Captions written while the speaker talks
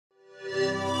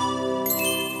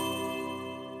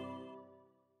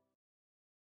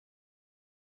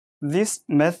This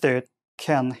method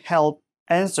can help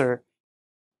answer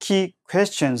key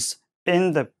questions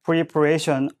in the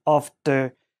preparation of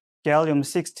the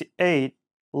gallium-68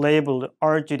 labeled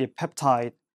RGD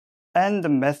peptide and the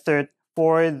method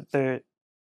for the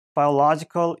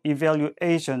biological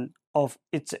evaluation of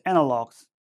its analogs.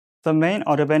 The main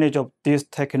advantage of this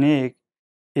technique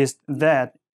is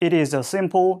that it is a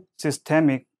simple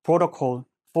systemic protocol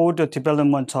for the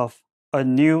development of a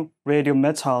new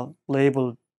radiometal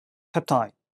labeled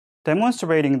peptide.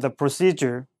 Demonstrating the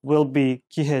procedure will be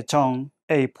Ki-Hye Jung,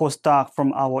 a postdoc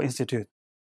from our institute.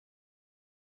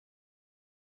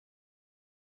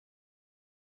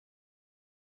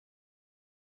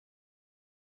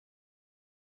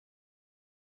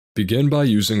 Begin by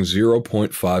using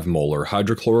 0.5 molar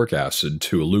hydrochloric acid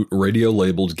to elute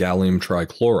radiolabeled gallium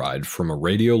trichloride from a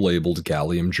radiolabeled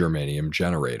gallium germanium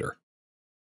generator.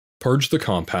 Purge the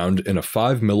compound in a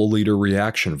 5 ml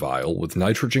reaction vial with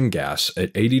nitrogen gas at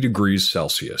 80 degrees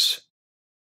Celsius,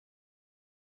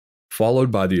 followed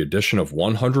by the addition of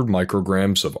 100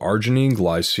 micrograms of Arginine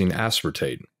Glycine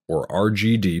Aspartate, or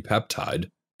RGD peptide,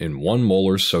 in 1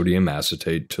 molar sodium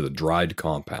acetate to the dried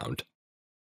compound.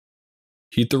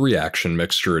 Heat the reaction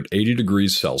mixture at 80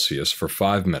 degrees Celsius for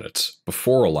 5 minutes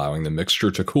before allowing the mixture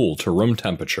to cool to room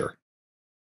temperature.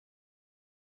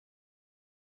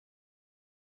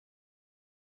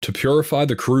 To purify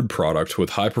the crude product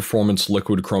with high-performance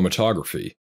liquid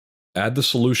chromatography, add the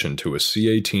solution to a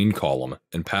C18 column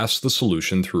and pass the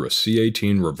solution through a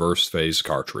C18 reverse phase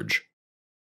cartridge.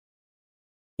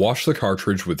 Wash the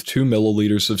cartridge with 2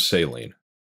 ml of saline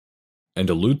and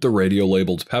dilute the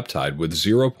radiolabeled peptide with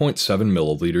 0.7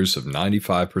 ml of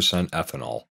 95%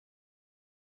 ethanol,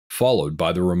 followed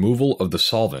by the removal of the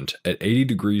solvent at 80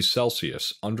 degrees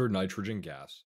Celsius under nitrogen gas.